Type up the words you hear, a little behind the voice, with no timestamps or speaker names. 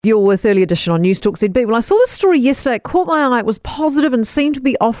You're with Early Edition on News Talk ZB. Well, I saw this story yesterday. It caught my eye. It was positive and seemed to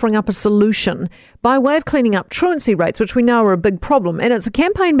be offering up a solution by way of cleaning up truancy rates, which we know are a big problem. And it's a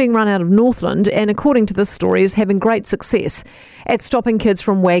campaign being run out of Northland, and according to this story, is having great success at stopping kids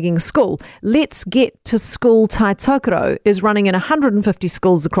from wagging school. Let's Get to School Taitokoro is running in 150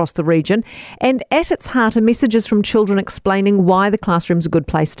 schools across the region, and at its heart are messages from children explaining why the classroom's a good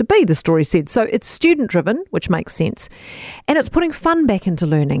place to be, the story said. So it's student-driven, which makes sense, and it's putting fun back into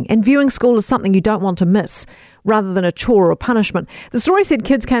learning and viewing school as something you don't want to miss, rather than a chore or a punishment. The story said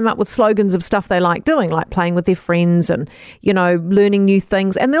kids came up with slogans of stuff they like doing, like playing with their friends and, learning new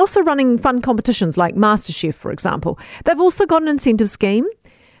things. And they're also running fun competitions like MasterChef, for example. They've also got an incentive scheme,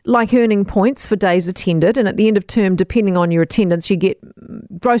 like earning points for days attended. And at the end of term, depending on your attendance, you get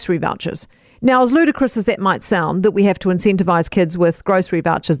grocery vouchers. Now, as ludicrous as that might sound, that we have to incentivise kids with grocery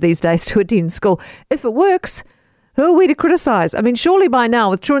vouchers these days to attend school, if it works, who are we to criticise? I mean, surely by now,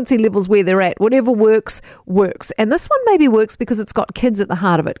 with truancy levels where they're at, whatever works, works. And this one maybe works because it's got kids at the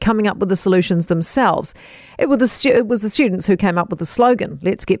heart of it, coming up with the solutions themselves. It was the students who came up with the slogan,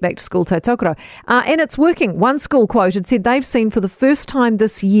 Let's Get Back to School Taitokoro. And it's working. One school quoted said they've seen for the first time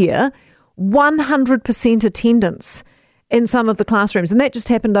this year 100% attendance in some of the classrooms. And that just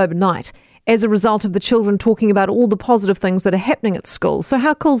happened overnight as a result of the children talking about all the positive things that are happening at school. So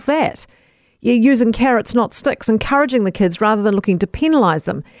how cool's that? You're using carrots, not sticks, encouraging the kids rather than looking to penalise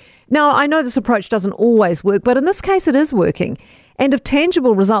them. Now, I know this approach doesn't always work, but in this case it is working. And if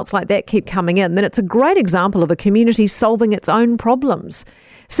tangible results like that keep coming in, then it's a great example of a community solving its own problems.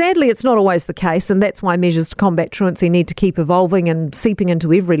 Sadly, it's not always the case, and that's why measures to combat truancy need to keep evolving and seeping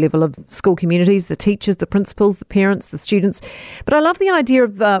into every level of school communities, the teachers, the principals, the parents, the students. But I love the idea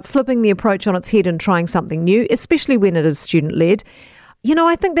of flipping the approach on its head and trying something new, especially when it is student-led.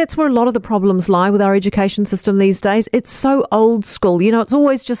 I think that's where a lot of the problems lie with our education system these days. It's so old school. It's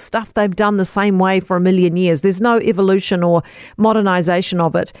always just stuff they've done the same way for a million years. There's no evolution or modernisation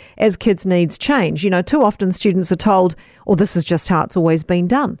of it as kids' needs change. Too often students are told, this is just how it's always been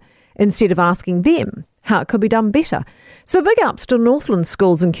done, instead of asking them how it could be done better. So big ups to Northland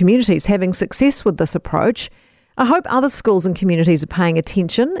schools and communities having success with this approach. I hope other schools and communities are paying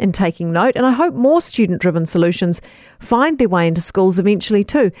attention and taking note, and I hope more student-driven solutions find their way into schools eventually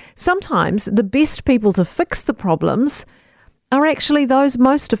too. Sometimes the best people to fix the problems are actually those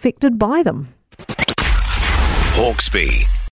most affected by them. Hawkesby.